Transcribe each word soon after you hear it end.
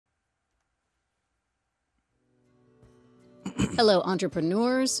Hello,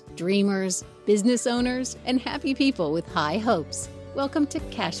 entrepreneurs, dreamers, business owners, and happy people with high hopes. Welcome to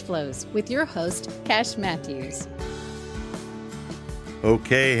Cashflows with your host, Cash Matthews.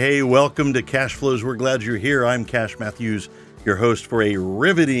 Okay, hey, welcome to Cashflows. We're glad you're here. I'm Cash Matthews, your host for a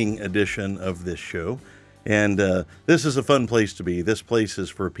riveting edition of this show. And this is a fun place to be. This place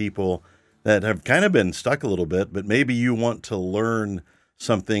is for people that have kind of been stuck a little bit, but maybe you want to learn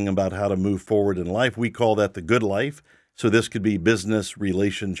something about how to move forward in life. We call that the good life. So this could be business,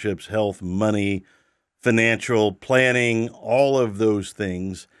 relationships, health, money, financial, planning, all of those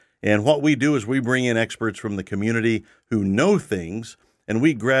things. And what we do is we bring in experts from the community who know things, and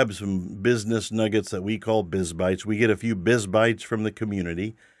we grab some business nuggets that we call biz bites. We get a few biz bites from the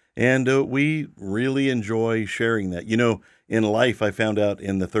community, and we really enjoy sharing that. You know, in life, I found out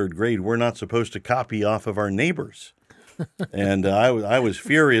in the third grade, we're not supposed to copy off of our neighbors. And I was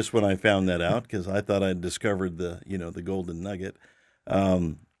furious when I found that out because I thought I'd discovered the golden nugget.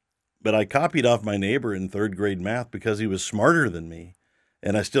 But I copied off my neighbor in third grade math because he was smarter than me,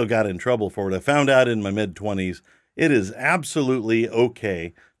 and I still got in trouble for it. I found out in my mid-20s it is absolutely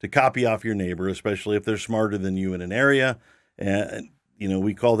okay to copy off your neighbor, especially if they're smarter than you in an area. And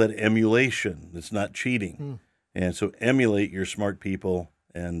we call that emulation. It's not cheating. And so emulate your smart people.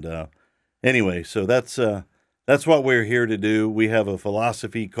 And anyway, so that's what we're here to do. We have a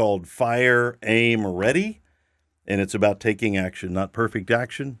philosophy called Fire, Aim, Ready, and it's about taking action, not perfect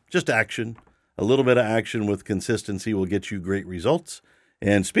action, just action. A little bit of action with consistency will get you great results.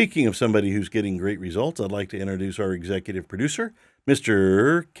 And speaking of somebody who's getting great results, I'd like to introduce our executive producer,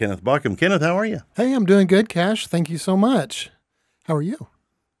 Mr. Kenneth Bauckham. Kenneth, how are you? Hey, I'm doing good, Cash. Thank you so much. How are you?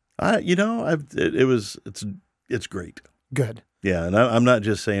 It's great. Good. Yeah, and I'm not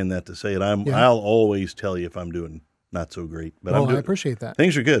just saying that to say it. I'll always tell you if I'm doing not so great. But I appreciate that.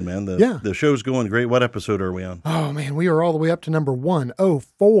 Things are good, man. The show's going great. What episode are we on? Oh, man, we are all the way up to number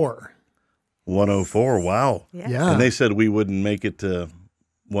 104. 104, wow. Yeah. And they said we wouldn't make it to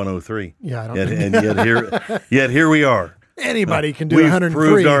 103. Yeah, I don't and yet here we are. Anybody can do We've 103.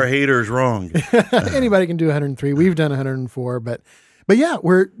 We've proved our haters wrong. Anybody can do 103. We've done 104, but yeah,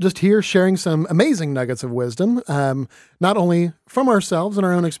 we're just here sharing some amazing nuggets of wisdom, not only from ourselves and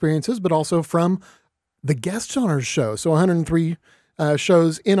our own experiences, but also from the guests on our show. So 103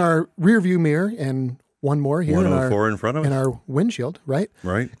 shows in our rearview mirror and one more here 104 in front of us. In our windshield, right?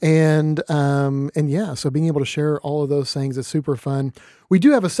 Right. And yeah, so being able to share all of those things is super fun. We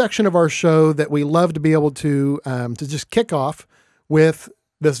do have a section of our show that we love to be able to just kick off with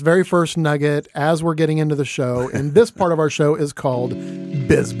this very first nugget as we're getting into the show. And this part of our show is called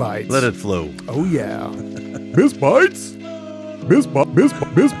Biz Bites. Let it flow. Oh, yeah. Biz Bites? Biz Bites?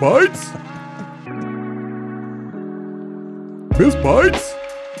 Biz Bites?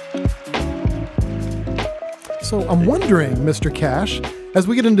 So I'm wondering, Mr. Cash, as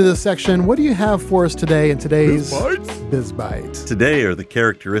we get into this section, what do you have for us today in today's Biz Bites? Today are the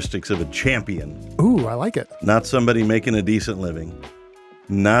characteristics of a champion. Ooh, I like it. Not somebody making a decent living.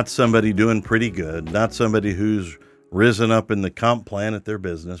 Not somebody doing pretty good, not somebody who's risen up in the comp plan at their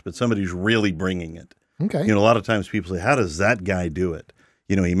business, but somebody who's really bringing it. Okay. A lot of times people say, how does that guy do it?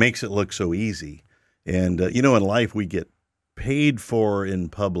 He makes it look so easy. And, in life we get paid for in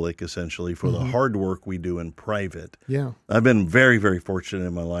public, essentially, for the hard work we do in private. Yeah. I've been very, very fortunate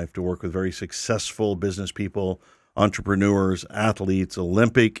in my life to work with very successful business people, entrepreneurs, athletes,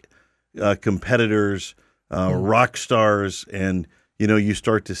 Olympic competitors, rock stars, and you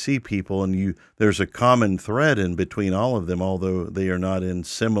start to see people and there's a common thread in between all of them, although they are not in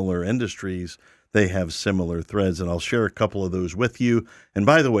similar industries, they have similar threads. And I'll share a couple of those with you. And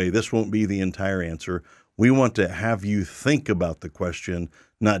by the way, this won't be the entire answer. We want to have you think about the question,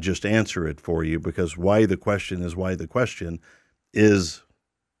 not just answer it for you, because why the question is why the question is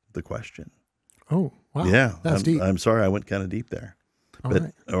the question. Oh, wow. Yeah. That's deep. I'm sorry, I went kind of deep there.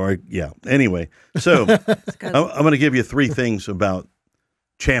 Right. Anyway, so I'm going to give you three things about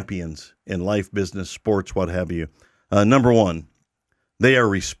champions in life, business, sports, what have you. Number one, they are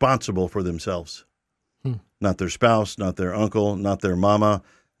responsible for themselves, not their spouse, not their uncle, not their mama,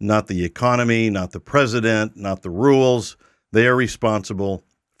 not the economy, not the president, not the rules. They are responsible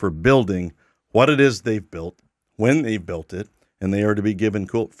for building what it is they've built, when they've built it, and they are to be given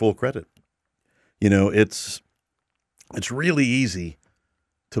full credit. It's really easy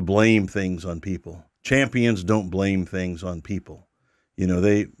to blame things on people. Champions don't blame things on people.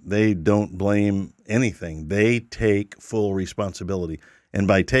 They don't blame anything. They take full responsibility. And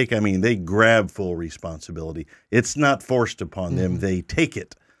by take, I mean they grab full responsibility. It's not forced upon them. They take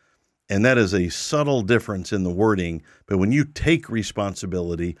it. And that is a subtle difference in the wording. But when you take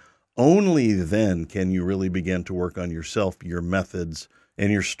responsibility, only then can you really begin to work on yourself, your methods,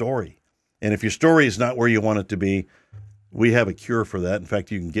 and your story. And if your story is not where you want it to be, we have a cure for that. In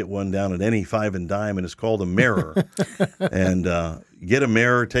fact, you can get one down at any Five and Dime, and it's called a mirror. And get a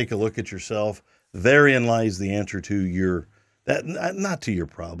mirror, take a look at yourself. Therein lies the answer to not to your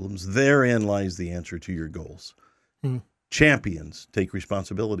problems. Therein lies the answer to your goals. Champions take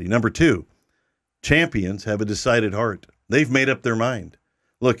responsibility. Number 2, champions have a decided heart. They've made up their mind.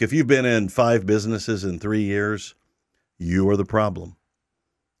 Look, if you've been in 5 businesses in 3 years, you are the problem.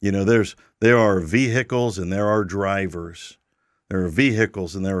 You know, there are vehicles and there are drivers. There are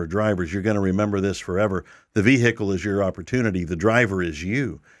vehicles and there are drivers. You're going to remember this forever. The vehicle is your opportunity. The driver is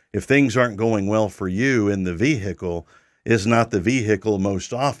you. If things aren't going well for you in the vehicle, is not the vehicle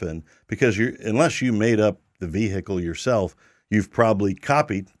most often, because unless you made up the vehicle yourself, you've probably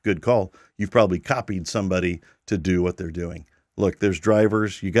copied, good call, you've probably copied somebody to do what they're doing. Look, there's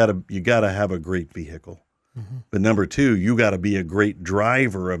drivers. You gotta have a great vehicle. But number 2, you got to be a great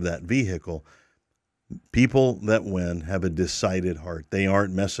driver of that vehicle. People that win have a decided heart. They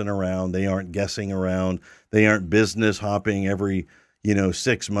aren't messing around. They aren't guessing around. They aren't business hopping every,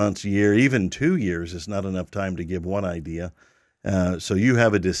 6 months, year, even 2 years is not enough time to give one idea. So you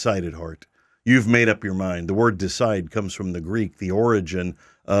have a decided heart. You've made up your mind. The word decide comes from the Greek. The origin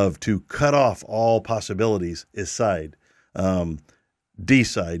of to cut off all possibilities is side.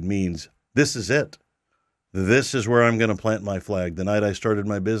 Decide means this is it. This is where I'm going to plant my flag. The night I started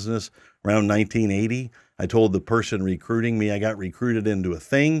my business, around 1980, I told the person recruiting me, I got recruited into a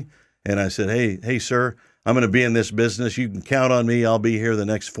thing, and I said, hey, sir, I'm going to be in this business. You can count on me. I'll be here the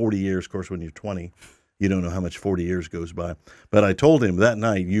next 40 years. Of course, when you're 20, you don't know how much 40 years goes by. But I told him that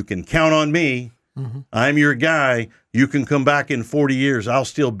night, you can count on me. I'm your guy. You can come back in 40 years. I'll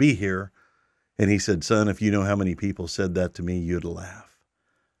still be here. And he said, son, if you know how many people said that to me, you'd laugh.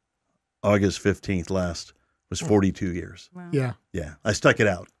 August 15th last was 42 years. Wow. Yeah. Yeah. I stuck it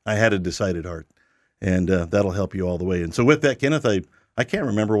out. I had a decided heart, and that'll help you all the way. And so with that, Kenneth, I can't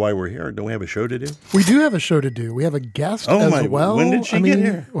remember why we're here. Don't we have a show to do? We do have a show to do. We have a guest as well. When did she get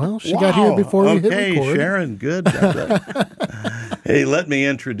here? Well, she got here before we hit record. Okay, Sharyn, good. Hey, let me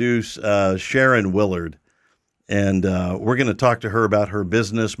introduce Sharyn Willard. And we're going to talk to her about her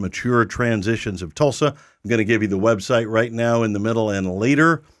business, Mature Transitions of Tulsa. I'm going to give you the website right now, in the middle, and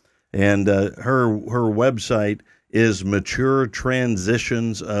later. And her website is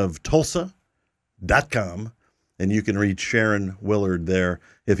maturetransitionsofTulsa.com. And you can reach Sharyn Willard there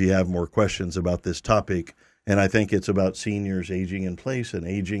if you have more questions about this topic. And I think it's about seniors aging in place and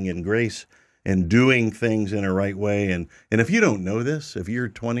aging in grace and doing things in a right way. And if you don't know this, if you're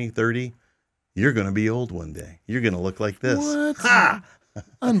 20, 30, you're going to be old one day. You're going to look like this. What? Ha!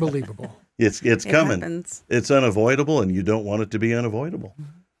 Unbelievable. It's coming. Happens. It's unavoidable, and you don't want it to be unavoidable.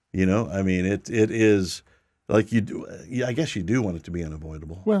 I mean, it is like you do. I guess you do want it to be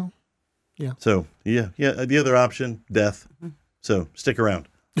unavoidable. Well, yeah. So, yeah. The other option, death. So stick around.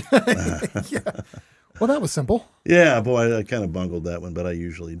 Yeah. Well, that was simple. Yeah, boy, I kind of bungled that one, but I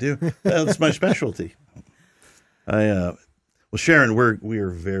usually do. That's my specialty. Well, Sharyn, we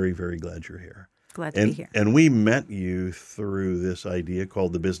are very, very glad you're here. Glad to be here. And we met you through this idea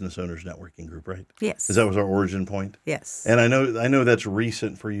called the Business Owners Networking Group, right? Yes. That was our origin point? Yes. And I know that's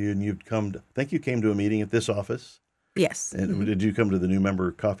recent for you, and I think you came to a meeting at this office. Yes. And did you come to the new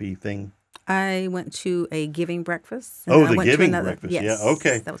member coffee thing? I went to a giving breakfast. Oh, the giving breakfast. Yes. Yeah,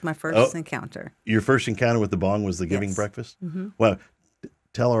 okay. That was my first encounter. Your first encounter with the B.O.N.G was the giving Yes. breakfast? Well,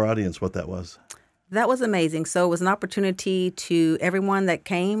 tell our audience what that was. That was amazing. So it was an opportunity to everyone that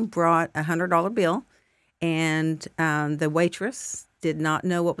came brought a $100 bill, and the waitress did not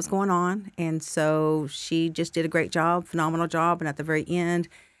know what was going on, and so she just did a great job, phenomenal job. And at the very end,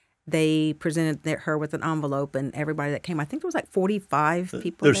 they presented her with an envelope, and everybody that came, I think there was like 45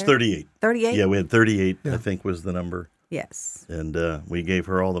 people. There's there. 38. 38? Yeah, we had 38, I think was the number. Yes. And we gave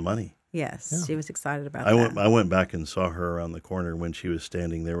her all the money. Yes. Yeah. She was excited about I that. I went back and saw her around the corner when she was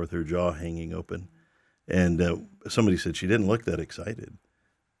standing there with her jaw hanging open. And somebody said she didn't look that excited.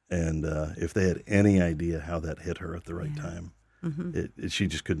 And if they had any idea how that hit her at the right time, she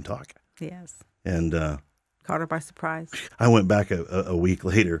just couldn't talk. Yes. And caught her by surprise. I went back a week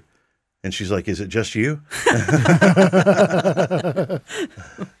later, and she's like, "Is it just you?"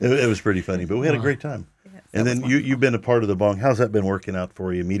 It was pretty funny, but we had a great time. Yes, and then you've been a part of the B.O.N.G. How's that been working out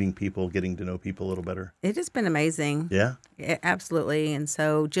for you, meeting people, getting to know people a little better? It has been amazing. Yeah? Absolutely. And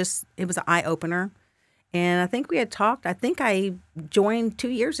so it was an eye-opener. And I think we had talked. I think I joined 2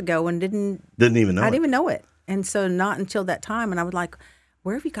 years ago and didn't even know I didn't even know it. And so not until that time. And I was like,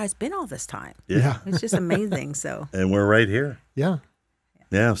 where have you guys been all this time? Yeah. It's just amazing. So. And we're right here. Yeah.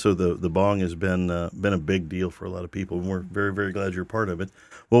 Yeah, so the B.O.N.G has been a big deal for a lot of people, and we're very, very glad you're part of it.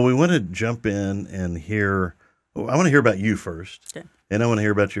 Well, we want to jump in and hear. Well, I want to hear about you first, Okay. and I want to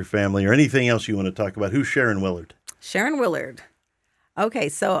hear about your family or anything else you want to talk about. Who's Sharyn Willard? Sharyn Willard. Okay,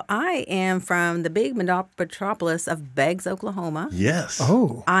 so I am from the big metropolis of Beggs, Oklahoma. Yes.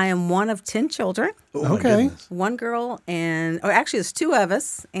 Oh, I am one of 10 children. Oh, my okay. goodness. One girl actually it's two of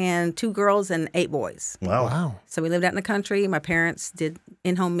us, and 2 girls and 8 boys. Wow. wow. So we lived out in the country. My parents did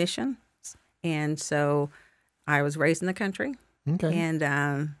in-home mission, and so I was raised in the country. Okay.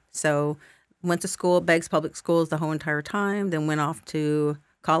 And so went to school at Beggs Public Schools the whole entire time, then went off to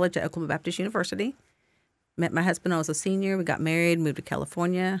college at Oklahoma Baptist University. Met my husband when I was a senior. We got married, moved to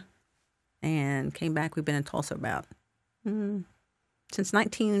California, and came back. We've been in Tulsa about since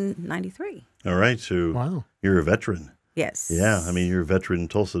 1993. All right, so Wow. you're a veteran. Yes. Yeah, I mean, you're a veteran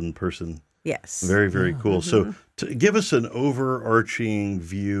Tulsan person. Yes. Very, very cool. So give us an overarching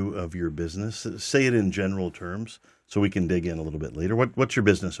view of your business. Say it in general terms so we can dig in a little bit later. What's your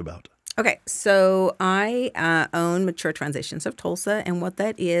business about? Okay, so I own Mature Transitions of Tulsa, and what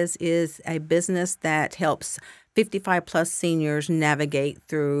that is a business that helps 55-plus seniors navigate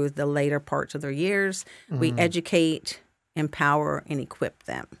through the later parts of their years. We educate, empower, and equip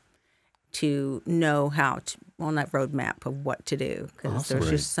them to know how to, on that roadmap of what to do, because there's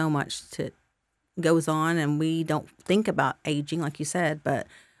just so much that goes on, and we don't think about aging, like you said, but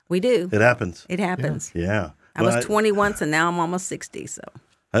we do. It happens. It happens. Yeah. I was 20 once, and now I'm almost 60, so.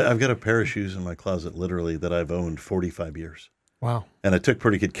 I've got a pair of shoes in my closet, literally, that I've owned 45 years. Wow. And I took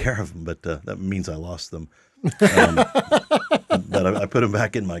pretty good care of them, but that means I lost them. But I put them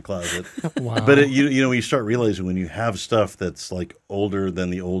back in my closet. Wow. But you know, you start realizing when you have stuff that's like older than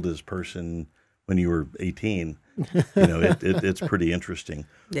the oldest person when you were 18, you know, it's pretty interesting.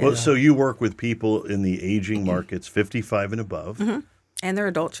 Yeah. Well, so you work with people in the aging markets, 55 and above. And they're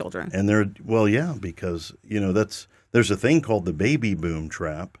adult children. And yeah, because, you know, there's a thing called the baby boom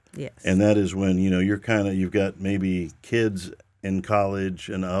trap. Yes. And that is when, you know, you've got maybe kids in college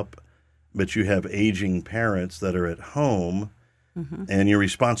and up, but you have aging parents that are at home, and your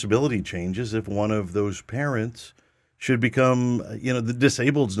responsibility changes if one of those parents should become, you know, the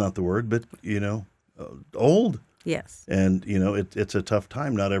disabled's not the word, but, you know, old. Yes. And, you know, it's a tough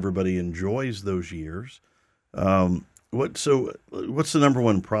time. Not everybody enjoys those years. What's the number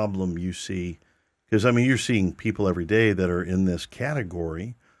one problem you see? Because, I mean, you're seeing people every day that are in this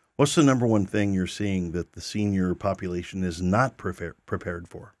category. What's the number one thing you're seeing that the senior population is not prepared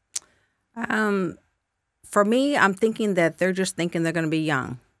for? For me, I'm thinking that they're just thinking they're going to be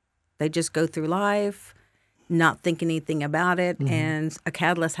young. They just go through life, not thinking anything about it, and a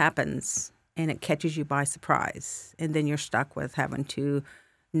catalyst happens, and it catches you by surprise. And then you're stuck with having to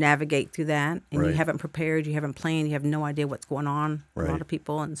navigate through that, and you haven't prepared, you haven't planned, you have no idea what's going on, a lot of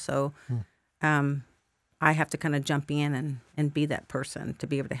people. And so I have to kind of jump in and be that person to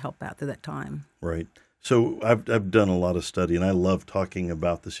be able to help out through that time. Right. So I've done a lot of study, and I love talking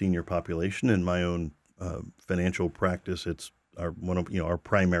about the senior population in my own financial practice. It's our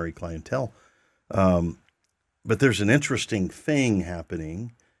primary clientele. But there's an interesting thing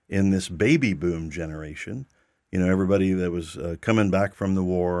happening in this baby boom generation. You know, everybody that was coming back from the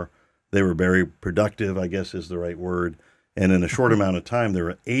war, they were very productive, I guess is the right word. And in a short amount of time, there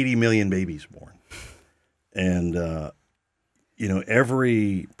were 80 million babies born. And, you know,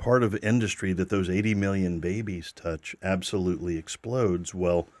 every part of industry that those 80 million babies touch absolutely explodes.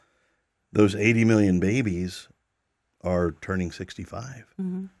 Well, those 80 million babies are turning 65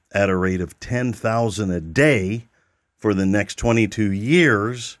 at a rate of 10,000 a day for the next 22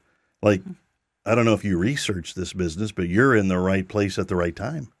 years. Like, I don't know if you research this business, but you're in the right place at the right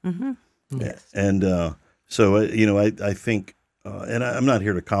time. Yes. And so, you know, I think, and I'm not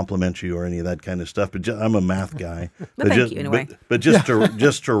here to compliment you or any of that kind of stuff, but I'm a math guy. But thank you anyway. But just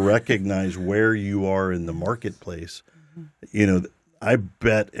to recognize where you are in the marketplace, you know, I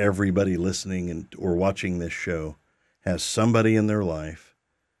bet everybody listening or watching this show has somebody in their life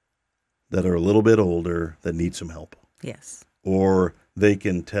that are a little bit older that need some help. Yes. Or they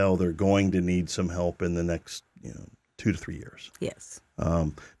can tell they're going to need some help in the next, 2 to 3 years. Yes.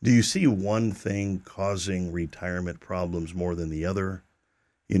 Do you see one thing causing retirement problems more than the other?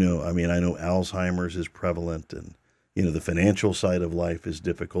 You know, I mean, I know Alzheimer's is prevalent and, you know, the financial side of life is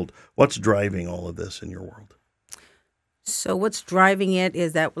difficult. What's driving all of this in your world? So what's driving it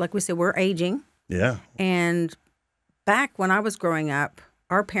is that, like we said, we're aging. Yeah. And back when I was growing up,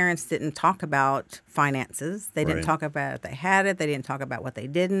 our parents didn't talk about finances. They didn't talk about if they had it. They didn't talk about what they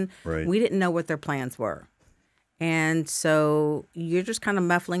didn't. Right. We didn't know what their plans were. And so you're just kind of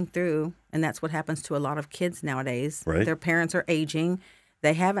muffling through, and that's what happens to a lot of kids nowadays. Right. Their parents are aging.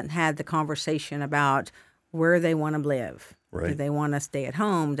 They haven't had the conversation about where they want to live. Right. Do they want to stay at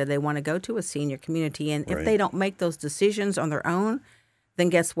home? Do they want to go to a senior community? And Right. if they don't make those decisions on their own, then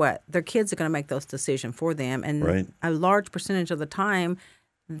guess what? Their kids are going to make those decisions for them. And Right. a large percentage of the time,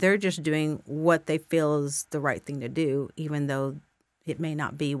 they're just doing what they feel is the right thing to do, even though it may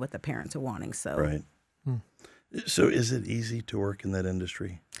not be what the parents are wanting. So, Right. So is it easy to work in that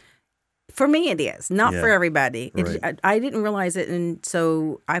industry? for me, it is. Not Yeah. for everybody. Right. I didn't realize it. And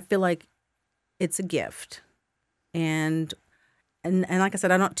so I feel like it's a gift. And like I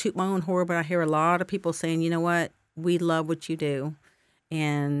said, I don't toot my own horn, but I hear a lot of people saying, you know what, we love what you do.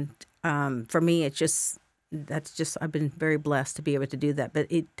 And for me, I've been very blessed to be able to do that. But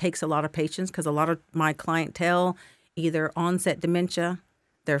it takes a lot of patience because a lot of my clientele, either onset dementia,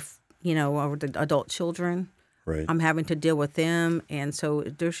 they're, or the adult children. Right. I'm having to deal with them. And so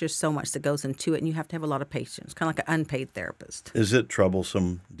there's just so much that goes into it. And you have to have a lot of patience, kind of like an unpaid therapist. Is it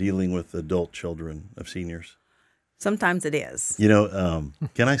troublesome dealing with adult children of seniors? Sometimes it is.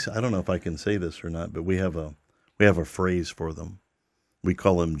 Can I say, I don't know if I can say this or not, but we have a phrase for them. We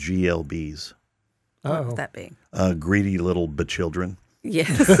call them GLBs. What would that be? Greedy little children.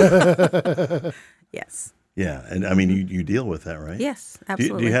 Yes. Yes. Yeah. And I mean, you deal with that, right? Yes, Do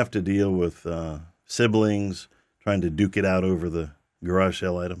absolutely. you have to deal with siblings trying to duke it out over the garage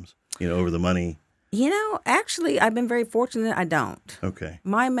sale items, over the money? Actually, I've been very fortunate I don't. Okay.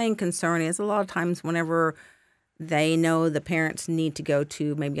 My main concern is a lot of times whenever they know the parents need to go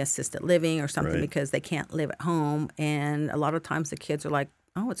to maybe assisted living or something Right. because they can't live at home. And a lot of times the kids are like,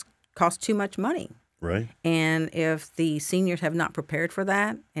 oh, it's cost too much money. Right. And if the seniors have not prepared for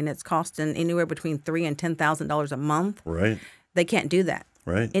that and it's costing anywhere between $3,000 and $10,000 a month, Right. they can't do that.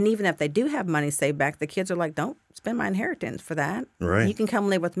 Right. And even if they do have money saved back, the kids are like, don't spend my inheritance for that. Right. You can come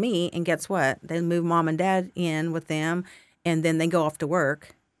live with me. And guess what? They move mom and dad in with them, and then they go off to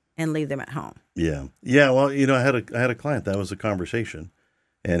work and leave them at home. Yeah. Yeah. Well, I had a client, that was a conversation,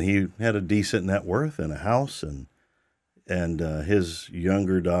 and he had a decent net worth and a house, and his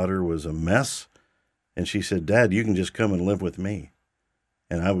younger daughter was a mess. And she said, Dad, you can just come and live with me.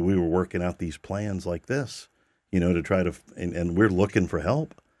 And we were working out these plans like this, to try to, and we're looking for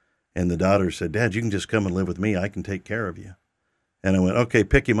help. And the daughter said, Dad, you can just come and live with me. I can take care of you. And I went, okay,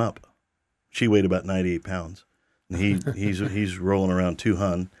 pick him up. She weighed about 98 pounds. And he's rolling around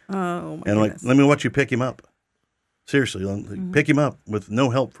 200. Oh, my And I'm goodness. like, let me watch you pick him up. Seriously, pick him up with no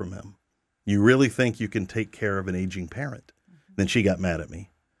help from him. You really think you can take care of an aging parent? Then she got mad at me.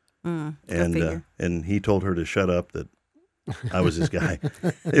 Go figure. And he told her to shut up, that I was his guy.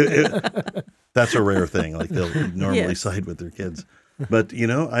 That's a rare thing. Like, they'll normally Yes. side with their kids. But,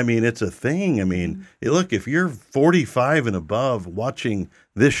 it's a thing. I mean, look, if you're 45 and above watching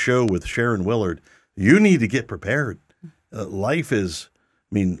this show with Sharyn Willard, you need to get prepared. Life is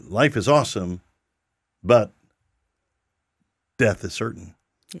awesome, but death is certain.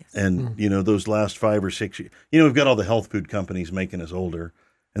 Yes. And, those last 5 or 6 years, we've got all the health food companies making us older,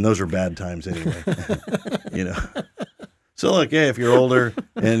 and those are bad times anyway. So look, if you're older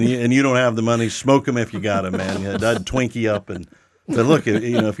and you don't have the money, smoke them if you got them, man. I'd Twinkie up. But look,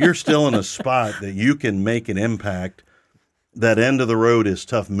 if you're still in a spot that you can make an impact, that end of the road is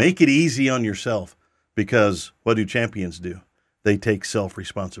tough. Make it easy on yourself, because what do champions do? They take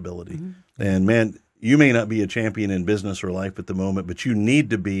self-responsibility. Mm-hmm. And man, you may not be a champion in business or life at the moment, but you need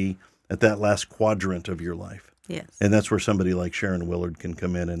to be at that last quadrant of your life. Yes. And that's where somebody like Sharyn Willard can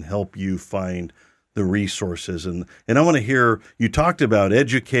come in and help you find the resources. And I want to hear, you talked about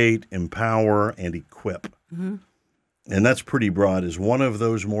educate, empower, and equip. Mm-hmm. And that's pretty broad. Is one of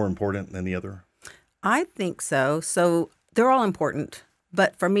those more important than the other? I think so. So they're all important.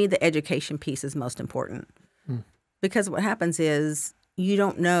 But for me, the education piece is most important. Because what happens is you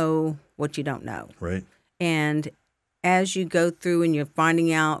don't know what you don't know. Right. And as you go through and you're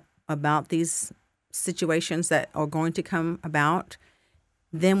finding out about these situations that are going to come about,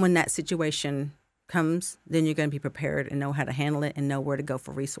 then when that situation comes, then you're going to be prepared and know how to handle it and know where to go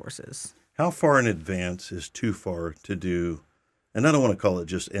for resources. How far in advance is too far to do? And I don't want to call it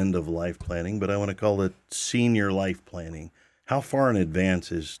just end of life planning, but I want to call it senior life planning. How far in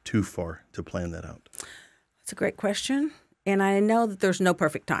advance is too far to plan that out? That's a great question. And I know that there's no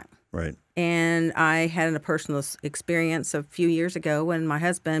perfect time. Right. And I had a personal experience a few years ago when my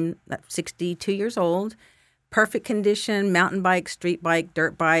husband, 62 years old, perfect condition, mountain bike, street bike,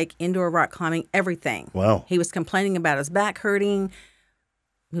 dirt bike, indoor rock climbing, everything. Wow. He was complaining about his back hurting.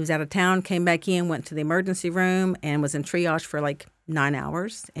 He was out of town, came back in, went to the emergency room, and was in triage for like 9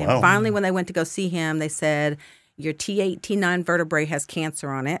 hours. And Wow. finally, when they went to go see him, they said, your T8, T9 vertebrae has cancer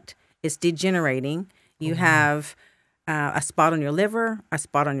on it. It's degenerating. You have a spot on your liver, a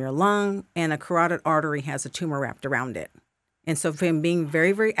spot on your lung, and a carotid artery has a tumor wrapped around it. And so from being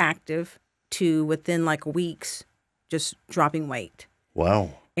very, very active to within like weeks, just dropping weight.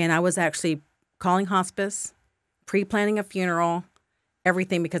 Wow. And I was actually calling hospice, pre-planning a funeral,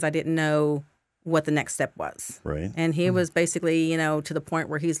 everything because I didn't know what the next step was. Right. And he was basically, to the point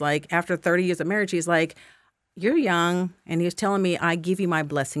where he's like, after 30 years of marriage, he's like, you're young. And he was telling me, I give you my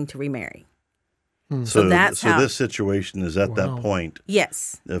blessing to remarry. So that's how this situation is at that point.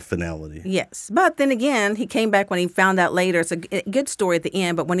 Yes. Of finality. Yes. But then again, he came back when he found out later. It's a good story at the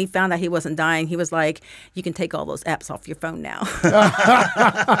end. But when he found out he wasn't dying, he was like, you can take all those apps off your phone now.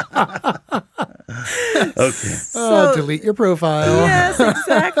 Okay. So, delete your profile. Yes,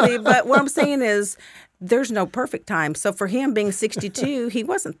 exactly. But what I'm saying is there's no perfect time. So for him being 62, he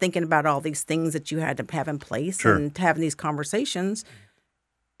wasn't thinking about all these things that you had to have in place and having these conversations.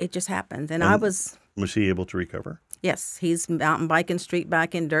 It just happened. And I was... Was he able to recover? Yes. He's mountain biking, street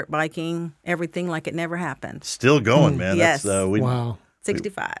biking, dirt biking, everything like it never happened. Still going, man. Yes. Wow.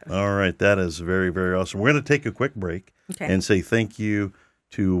 65. All right. That is very, very awesome. We're going to take a quick break and say thank you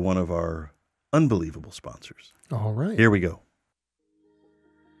to one of our unbelievable sponsors. All right. Here we go.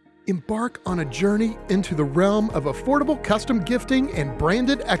 Embark on a journey into the realm of affordable custom gifting and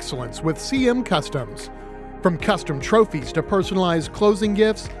branded excellence with CM Customs. From custom trophies to personalized closing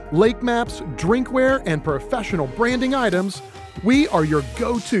gifts, lake maps, drinkware, and professional branding items, we are your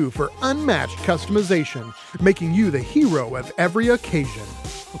go-to for unmatched customization, making you the hero of every occasion.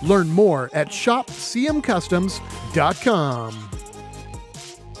 Learn more at shopcmcustoms.com.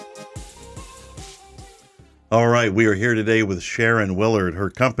 All right, we are here today with Sharyn Willard. Her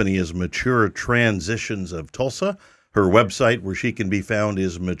company is Mature Transitions of Tulsa. Her website, where she can be found,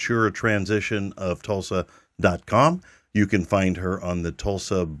 is maturetransitionoftulsa.com. You can find her on the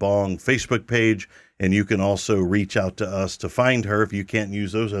Tulsa B.O.N.G Facebook page, and you can also reach out to us to find her. If you can't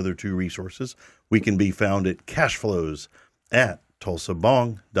use those other two resources, we can be found at Cashflows at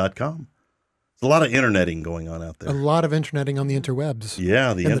tulsabong.com. There's a lot of interneting going on out there. A lot of interneting on the interwebs.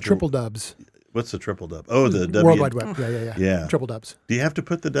 Yeah. The triple dubs. What's the triple dub? Oh, the W. World Wide Web. Yeah. Triple dubs. Do you have to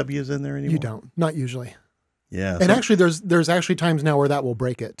put the W's in there anymore? You don't. Not usually. Yeah. And actually, there's actually times now where that will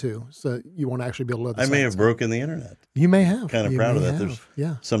break it, too. So you won't actually be able to load the I may sites. have broken the internet. You may have. Kind of proud of that. There's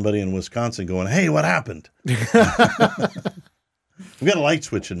somebody in Wisconsin going, hey, what happened? We've got a light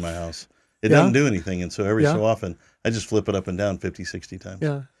switch in my house. It doesn't do anything. And so every so often, I just flip it up and down 50, 60 times.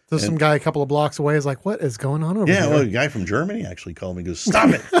 Yeah. So some guy a couple of blocks away is like, what is going on over here? Yeah, well, a guy from Germany actually called me and goes, stop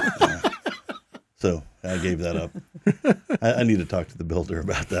it. So I gave that up. I need to talk to the builder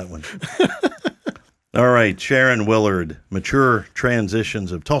about that one. All right, Sharyn Willard, Mature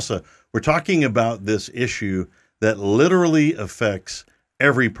Transitions of Tulsa. We're talking about this issue that literally affects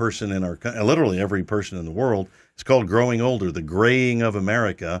every person in literally every person in the world. It's called growing older, the graying of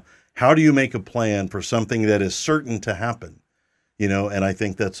America. How do you make a plan for something that is certain to happen? And I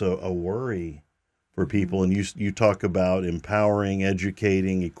think that's a worry for people. And you talk about empowering,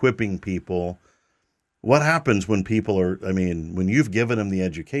 educating, equipping people. What happens when people when you've given them the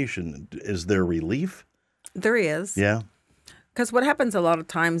education, is there relief? There is. Yeah. Because what happens a lot of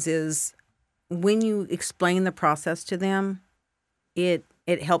times is when you explain the process to them, it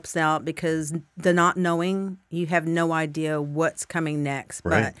helps out because the not knowing, you have no idea what's coming next.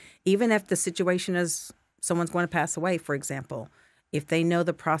 Right. But even if the situation is someone's going to pass away, for example, if they know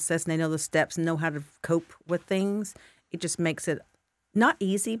the process and they know the steps and know how to cope with things, it just makes it not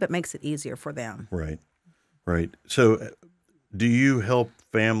easy, but makes it easier for them. Right. Right. So do you help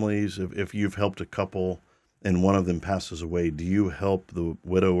families, if you've helped a couple and one of them passes away, do you help the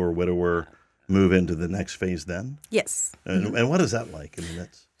widow or widower move into the next phase then? Yes. And what is that like?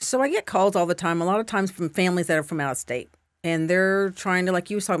 So I get calls all the time, a lot of times from families that are from out of state. And they're trying to,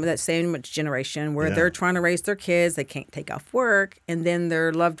 like you were talking about, that sandwich generation where they're trying to raise their kids. They can't take off work. And then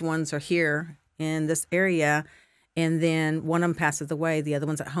their loved ones are here in this area. And then one of them passes away. The other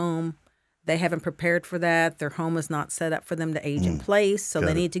one's at home. They haven't prepared for that. Their home is not set up for them to age in place, so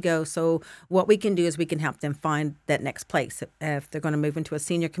they need to go. So what we can do is we can help them find that next place. If they're going to move into a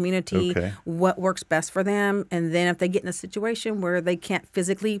senior community, what works best for them. And then if they get in a situation where they can't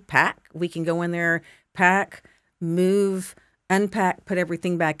physically pack, we can go in there, pack, move, unpack, put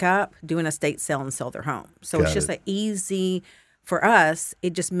everything back up, do an estate sale and sell their home. So it's just easy for us.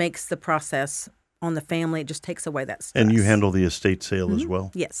 It just makes the process on the family. It just takes away that stress. And you handle the estate sale as well?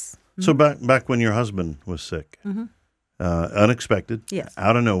 Yes. So back when your husband was sick, unexpected,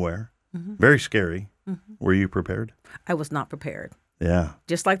 out of nowhere, very scary, were you prepared? I was not prepared. Yeah.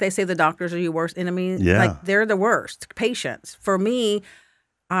 Just like they say the doctors are your worst enemy. Yeah. Like they're the worst patients. For me,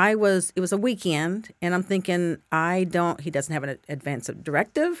 it was a weekend, and I'm thinking, he doesn't have an advance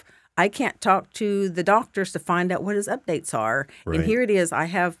directive. I can't talk to the doctors to find out what his updates are. Right. And here it is. I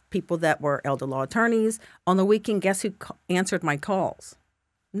have people that were elder law attorneys. On the weekend, guess who answered my calls?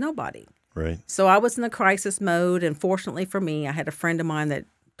 Nobody. Right. So I was in a crisis mode. And fortunately for me, I had a friend of mine that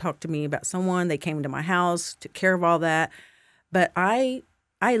talked to me about someone. They came to my house, took care of all that. But I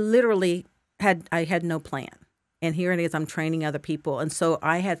literally had no plan. And here it is. I'm training other people. And so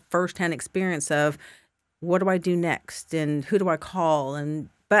I had firsthand experience of what do I do next? And who do I call?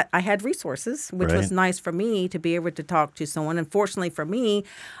 But I had resources, which was nice for me to be able to talk to someone. And fortunately for me,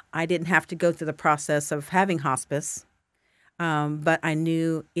 I didn't have to go through the process of having hospice. But I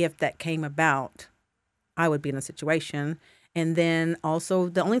knew if that came about, I would be in a situation. And then also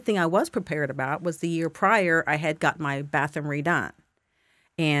the only thing I was prepared about was the year prior, I had got my bathroom redone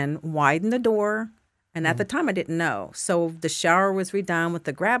and widened the door. And at the time, I didn't know. So the shower was redone with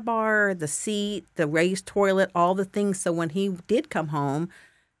the grab bar, the seat, the raised toilet, all the things. So when he did come home,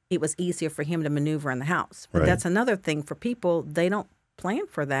 it was easier for him to maneuver in the house. But that's another thing for people. They don't plan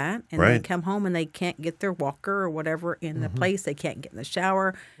for that. And they come home and they can't get their walker or whatever in the place. They can't get in the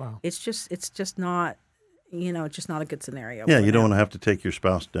shower. Wow. It's just not, it's just not a good scenario. Yeah, you don't want to have to take your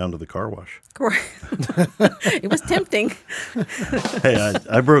spouse down to the car wash. Correct. It was tempting. Hey,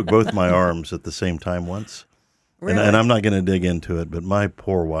 I broke both my arms at the same time once. Really? And I'm not going to dig into it, but my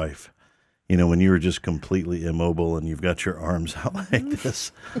poor wife, when you were just completely immobile and you've got your arms out like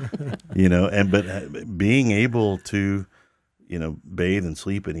this, but being able to, bathe and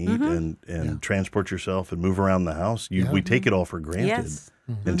sleep and eat and transport yourself and move around the house, we take it all for granted. Yes.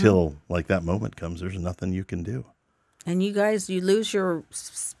 Until like that moment comes, there's nothing you can do. And you guys, you lose your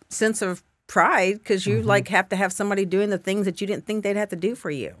sense of pride because you have to have somebody doing the things that you didn't think they'd have to do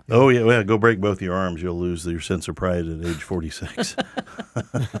for you. Oh yeah, go break both your arms. You'll lose your sense of pride at age 46.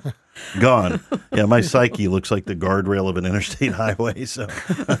 Gone. Yeah, my psyche looks like the guardrail of an interstate highway. So,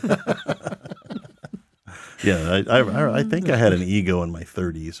 yeah, I think I had an ego in my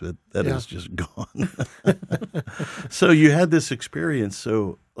 30s, but that is just gone. So you had this experience.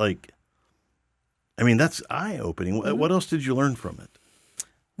 So that's eye-opening. What else did you learn from it?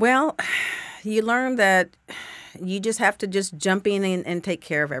 Well, you learn that you just have to just jump in and take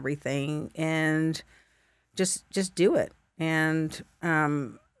care of everything and just do it. And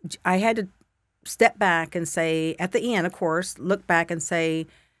I had to step back and say, at the end, of course, look back and say,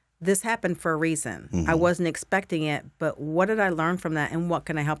 this happened for a reason. I wasn't expecting it, but what did I learn from that, and what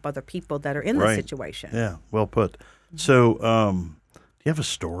can I help other people that are in this situation? Yeah, well put. So do you have a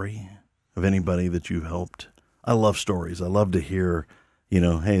story of anybody that you've helped? I love stories. I love to hear,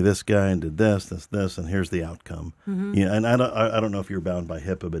 hey, this guy did this, and here's the outcome. Yeah, and I don't know if you're bound by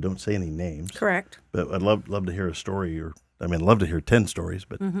HIPAA, but don't say any names. Correct. But I'd love to hear a story, love to hear 10 stories.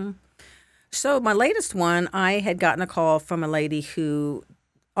 But So my latest one, I had gotten a call from a lady who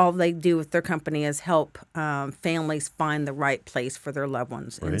all they do with their company is help families find the right place for their loved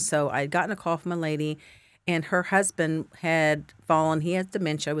ones. Right. And so I'd gotten a call from a lady, and her husband had fallen. He has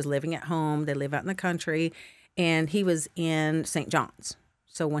dementia, was living at home. They live out in the country, and he was in St. John's.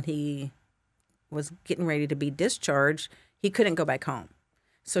 So when he was getting ready to be discharged, he couldn't go back home.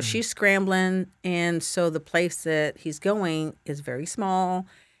 So she's scrambling, and so the place that he's going is very small,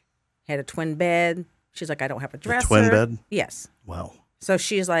 had a twin bed. She's like, I don't have a dresser. A twin bed? Yes. Wow. So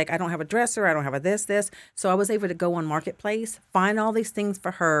she's like, I don't have a dresser. I don't have a this. So I was able to go on Marketplace, find all these things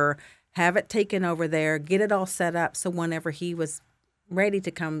for her, have it taken over there, get it all set up. So whenever he was ready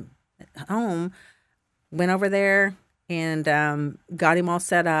to come home, went over there and got him all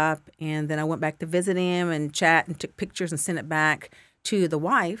set up. And then I went back to visit him and chat and took pictures and sent it back to the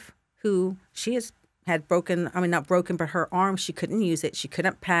wife, who had broken, not broken, but her arm, she couldn't use it. She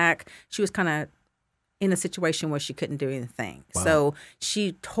couldn't pack. She was kind of in a situation where she couldn't do anything. Wow. So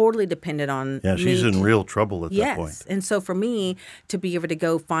she totally depended on me. Yeah, she's in real trouble at that point. Yes. And so for me to be able to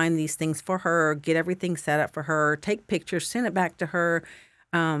go find these things for her, get everything set up for her, take pictures, send it back to her,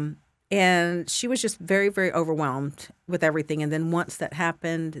 and she was just very, very overwhelmed with everything. And then once that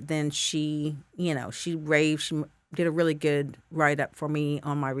happened, then she raved. She did a really good write-up for me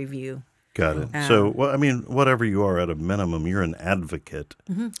on my review. Got it. So, whatever you are, at a minimum, you're an advocate.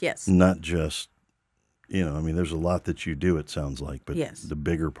 Yes. Not just, there's a lot that you do, it sounds like, but the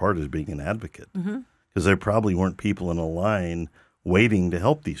bigger part is being an advocate. Because there probably weren't people in a line waiting to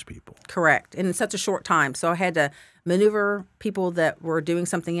help these people. Correct. And in such a short time. So I had to maneuver people that were doing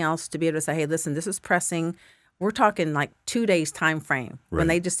something else to be able to say, hey, listen, this is pressing. We're talking like 2 days time frame. Right. When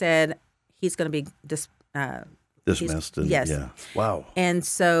they just said he's going to be dismissed. Yes. Yeah. Wow. And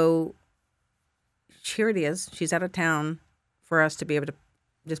so here it is. She's out of town for us to be able to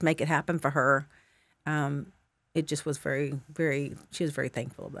just make it happen for her. It just was she was very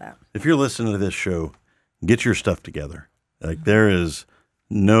thankful of that. If you're listening to this show, get your stuff together. Like there is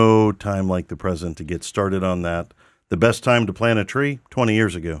no time like the present to get started on that. The best time to plant a tree, 20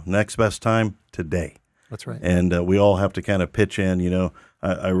 years ago. Next best time, today. That's right. And we all have to kind of pitch in.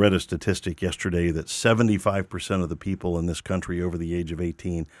 I read a statistic yesterday that 75% of the people in this country over the age of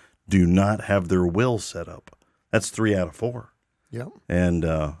 18 do not have their will set up. That's 3 out of 4. Yep. And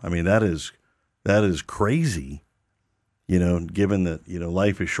I mean, that is crazy, given that,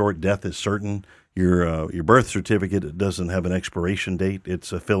 life is short, death is certain. Your birth certificate doesn't have an expiration date.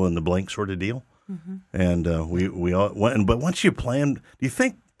 It's a fill in the blank sort of deal. Mm-hmm. And we all, but once you plan, do you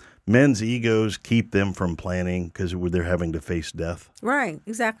think men's egos keep them from planning because they're having to face death? Right,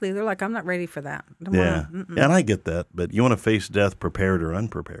 exactly. They're like, I'm not ready for that. Yeah, and I get that, but you want to face death prepared or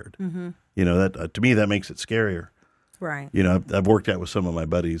unprepared. Mm-hmm. That to me, that makes it scarier. Right. I've worked out with some of my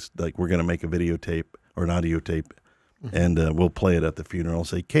buddies, like we're going to make a videotape or an audio tape, and we'll play it at the funeral. I'll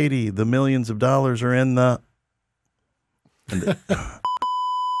say, Katie, the millions of dollars are in the...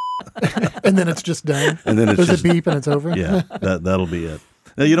 And then it's just done. And then it's There's just a beep and it's over. Yeah, that'll be it.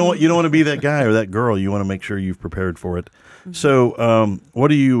 Now, you don't want to be that guy or that girl. You want to make sure you've prepared for it. Mm-hmm. So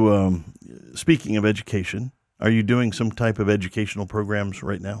what are you, speaking of education, are you doing some type of educational programs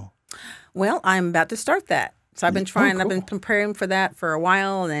right now? Well, I'm about to start that. So I've been trying, cool. I've been preparing for that for a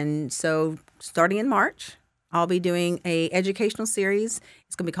while. And so starting in March, I'll be doing a educational series.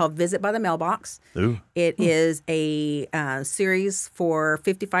 It's going to be called Visit by the Mailbox. Ooh. It is a series for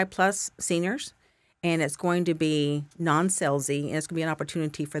 55-plus seniors, and it's going to be non-salesy, and it's going to be an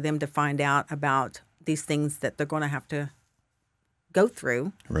opportunity for them to find out about these things that they're going to have to go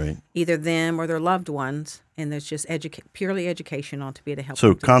through, right? Either them or their loved ones, and it's just purely educational to be able to help. So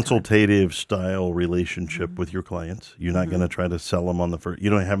them consultative style relationship with your clients. You're not going to try to sell them on the first. You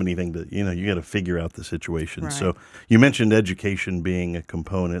don't have anything to. You got to figure out the situation. Right. So you mentioned education being a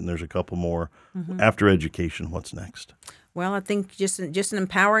component, and there's a couple more. After education, what's next? Well, I think just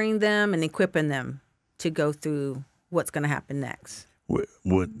empowering them and equipping them to go through what's going to happen next.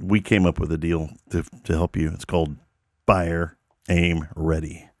 We came up with a deal to help you. It's called Fire, Aim,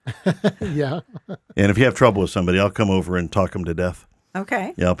 Ready. Yeah. And if you have trouble with somebody, I'll come over and talk them to death.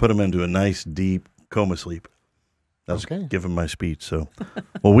 Okay. Yeah, I'll put them into a nice, deep coma sleep. That's Okay. give them my speech. So,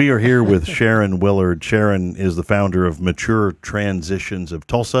 well, we are here with Sharyn Willard. Sharyn is the founder of Mature Transitions of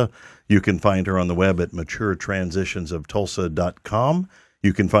Tulsa. You can find her on the web at maturetransitionsofTulsa.com.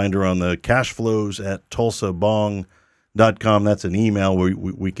 You can find her on the Cashflows at Tulsa B.O.N.G.com. That's an email where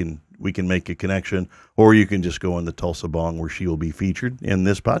we can make a connection, or you can just go on the Tulsa B.O.N.G, where she will be featured in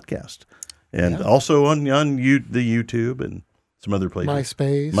this podcast, and also on the YouTube and some other places.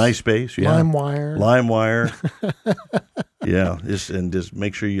 MySpace, yeah. LimeWire. Yeah, just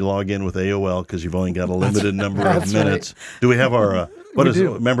make sure you log in with AOL because you've only got a limited number of minutes. Right. Do we have our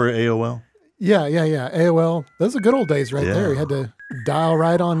remember AOL? Yeah. AOL. Those are good old days right there. You had to dial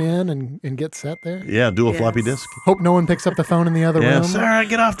right on in and get set there. Yeah, dual floppy disk. Hope no one picks up the phone in the other room. Sarah,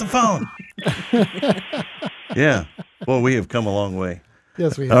 get off the phone. Yeah. Well, we have come a long way.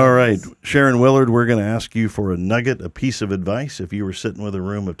 Yes, we have. All right. Sharyn Willard, we're going to ask you for a nugget, a piece of advice. If you were sitting with a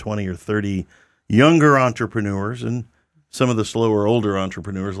room of 20 or 30 younger entrepreneurs and some of the slower, older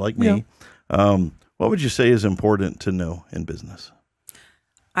entrepreneurs like me, what would you say is important to know in business?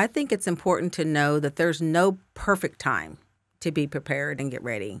 I think it's important to know that there's no perfect time to be prepared and get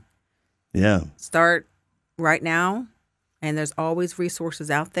ready. Yeah. Start right now, and there's always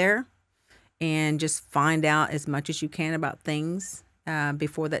resources out there, and just find out as much as you can about things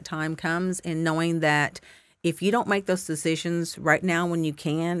before that time comes, and knowing that if you don't make those decisions right now when you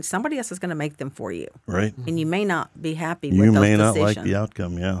can, somebody else is going to make them for you. Right. And you may not be happy with those decisions. You may not like the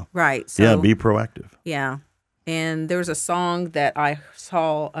outcome, yeah. Right. So, be proactive. Yeah. And there's a song that I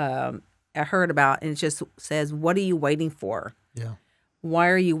saw, I heard about, and it just says, "What are you waiting for? Yeah. Why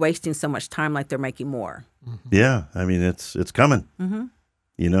are you wasting so much time like they're making more?" Mm-hmm. Yeah. I mean, it's coming. Mm-hmm.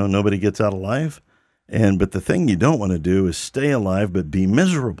 Nobody gets out alive. But the thing you don't want to do is stay alive but be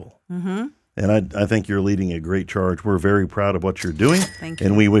miserable. Mm-hmm. And I think you're leading a great charge. We're very proud of what you're doing. Thank you.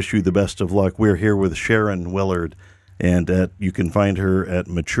 And we wish you the best of luck. We're here with Sharyn Willard, and you can find her at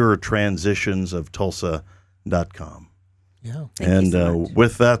Mature Transitions of Tulsa.com. Yeah. Thank you so much.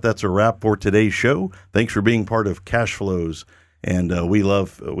 With that, that's a wrap for today's show. Thanks for being part of Cashflows. And we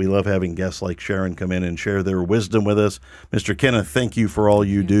love having guests like Sharyn come in and share their wisdom with us. Mr. Kenneth, thank you for all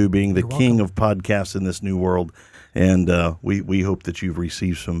you do, being the king of podcasts in this new world. And we hope that you've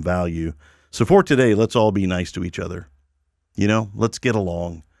received some value. So for today, let's all be nice to each other. Let's get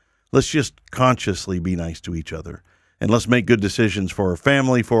along. Let's just consciously be nice to each other. and let's make good decisions for our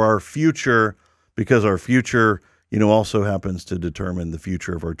family, for our future, because our future, also happens to determine the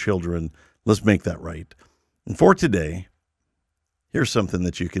future of our children. Let's make that right. And for today, here's something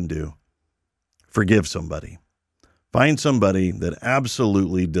that you can do. Forgive somebody. Find somebody that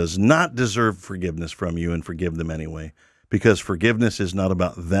absolutely does not deserve forgiveness from you and forgive them anyway, because forgiveness is not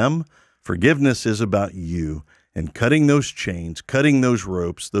about them. Forgiveness is about you and cutting those chains, cutting those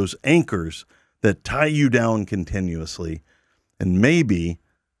ropes, those anchors that tie you down continuously. And maybe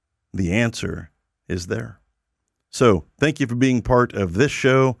the answer is there. So thank you for being part of this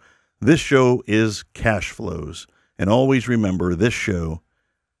show. This show is Cashflows. And always remember, this show,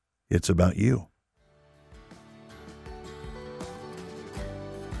 it's about you.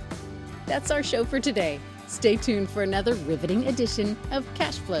 That's our show for today. Stay tuned for another riveting edition of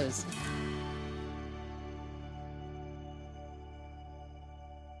Cashflows.